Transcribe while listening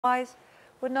otherwise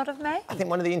would not have made. I think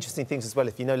one of the interesting things as well,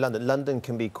 if you know London, London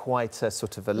can be quite a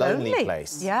sort of a lonely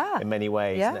place in many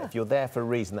ways. Yeah. And if you're there for a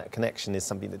reason, that connection is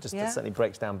something that just certainly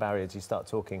breaks down barriers. You start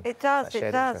talking. It does,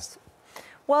 it does. Interest.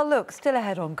 Well, look, still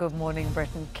ahead on Good Morning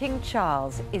Britain, King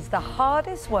Charles is the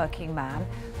hardest working man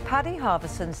Paddy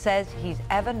Harverson says he's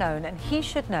ever known, and he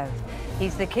should know.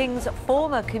 He's the King's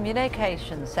former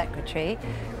communications secretary,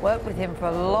 worked with him for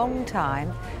a long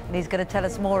time, and he's going to tell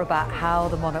us more about how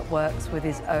the monarch works with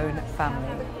his own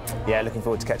family. Yeah, looking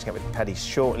forward to catching up with Paddy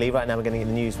shortly. Right now we're going to get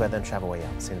the news, weather and travel way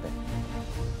out. See you in a bit.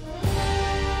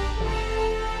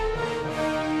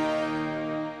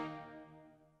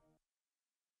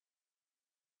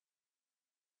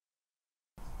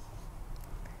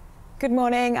 Good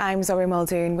morning, I'm Zoe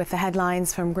Mulldoon with the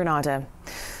headlines from Granada.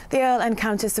 The Earl and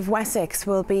Countess of Wessex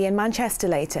will be in Manchester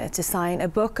later to sign a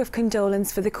book of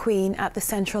condolence for the Queen at the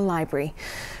Central Library.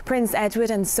 Prince Edward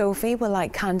and Sophie will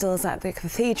light candles at the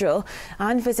cathedral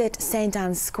and visit St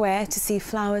Anne's Square to see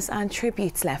flowers and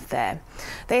tributes left there.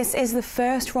 This is the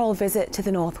first royal visit to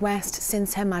the northwest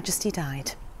since Her Majesty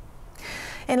died.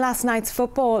 In last night's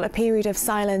football, a period of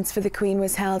silence for the Queen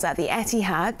was held at the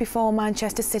Etihad before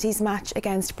Manchester City's match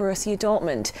against Borussia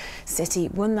Dortmund. City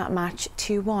won that match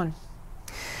 2-1.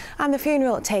 And the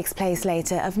funeral takes place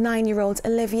later of 9-year-old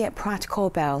Olivia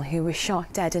Pratt-Corbell, who was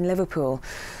shot dead in Liverpool.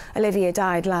 Olivia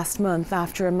died last month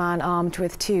after a man armed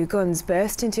with 2 guns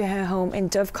burst into her home in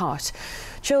Dovecot.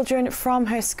 Children from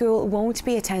her school won't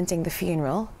be attending the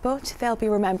funeral, but they'll be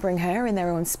remembering her in their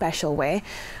own special way.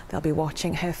 They'll be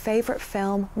watching her favourite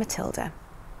film, Matilda.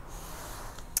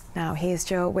 Now, here's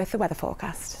Joe with the weather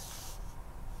forecast.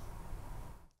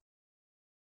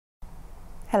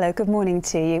 Hello, good morning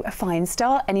to you. A fine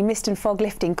start, any mist and fog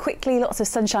lifting quickly, lots of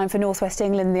sunshine for northwest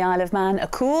England and the Isle of Man. A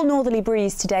cool northerly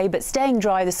breeze today, but staying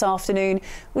dry this afternoon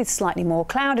with slightly more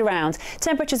cloud around.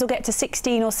 Temperatures will get to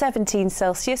 16 or 17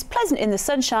 Celsius, pleasant in the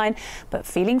sunshine, but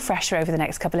feeling fresher over the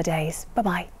next couple of days.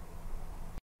 Bye-bye.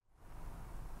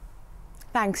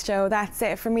 Thanks, Joe. That's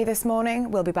it from me this morning.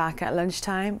 We'll be back at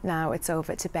lunchtime. Now it's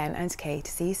over to Ben and Kate.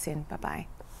 See you soon. Bye-bye.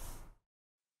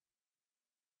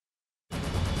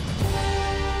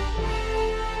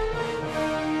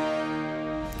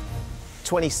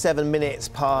 27 minutes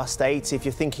past 8. If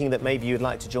you're thinking that maybe you'd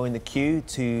like to join the queue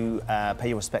to pay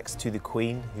your respects to the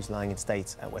Queen, who's lying in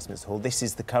state at Westminster Hall, this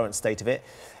is the current state of it.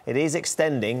 It is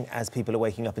extending as people are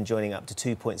waking up and joining up to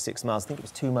 2.6 miles. I think it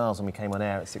was 2 miles when we came on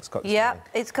air at 6 o'clock this morning.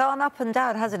 It's gone up and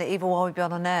down, hasn't it, even while we've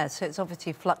been on air, so it's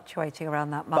obviously fluctuating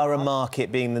around that mark. Borough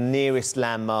Market being the nearest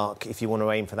landmark, if you want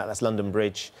to aim for that. That's London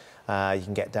Bridge. You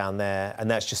can get down there, and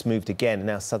that's just moved again.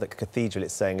 Now Southwark Cathedral,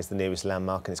 it's saying, is the nearest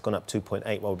landmark, and it's gone up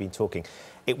 2.8 while we've been talking.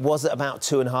 It was at about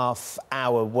 2.5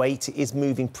 hour wait. It is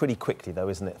moving pretty quickly, though,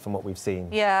 isn't it, from what we've seen?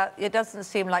 Yeah, it doesn't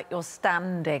seem like you're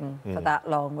standing for that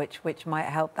long, which might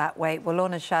help that wait. Well,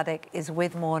 Lorna Shaddock is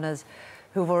with mourners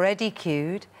who've already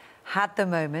queued, had the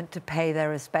moment to pay their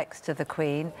respects to the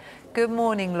Queen. Good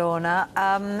morning, Lorna.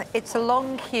 It's a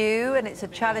long queue and it's a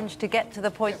challenge to get to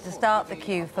the point to start the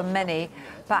queue for many,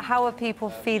 but how are people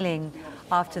feeling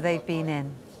after they've been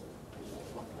in?